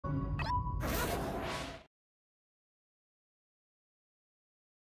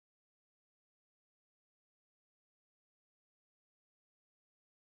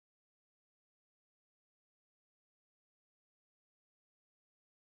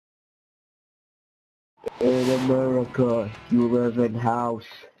In America, you live in house.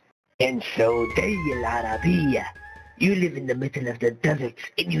 And so there you gotta be. You live in the middle of the desert,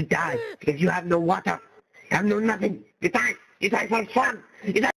 and you die because you have no water. You have no nothing. You die. You die for fun.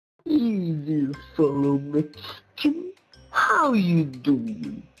 You die. Easy, fellow Mexican. How you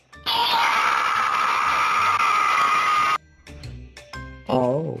doing?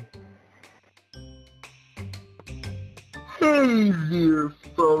 Oh. Hey there,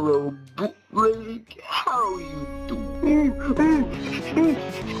 fellow bootleg. How you doing?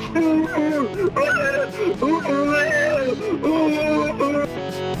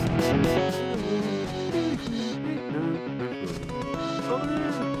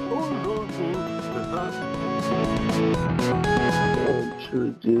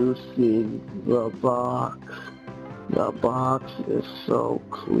 Introducing the box. The box is so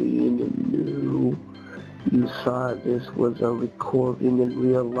clean and new. You thought this was a recording in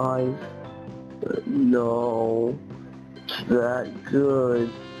real life? But no, it's that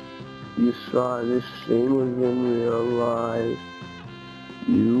good. You thought this thing was in real life.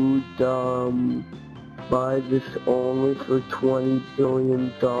 You dumb. Buy this only for $20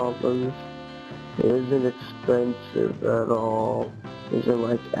 billion. It isn't expensive at all. Isn't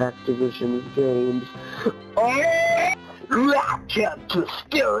like Activision games. Oh! Welcome to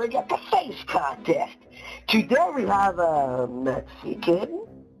Staring at the Face contest. Today we have a Mexican.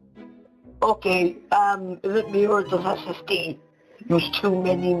 Okay, let me order the SSD. There's too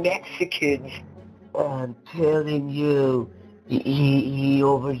many Mexicans. I'm telling you, he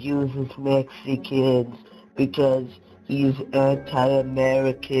overuses Mexicans because he's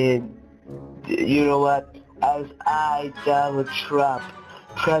anti-American. You know what? As I, Donald Trump,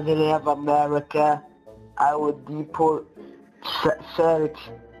 President of America, I would deport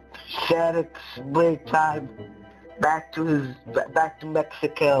sonicspeedtime back to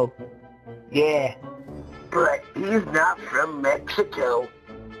Mexico. Yeah, but he's not from Mexico.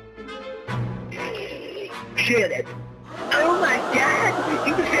 Shut up. Oh my God!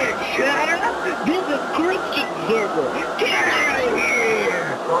 You said shut up? This is a Christian server. Get out of here!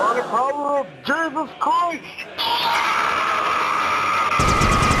 On the power of Jesus Christ!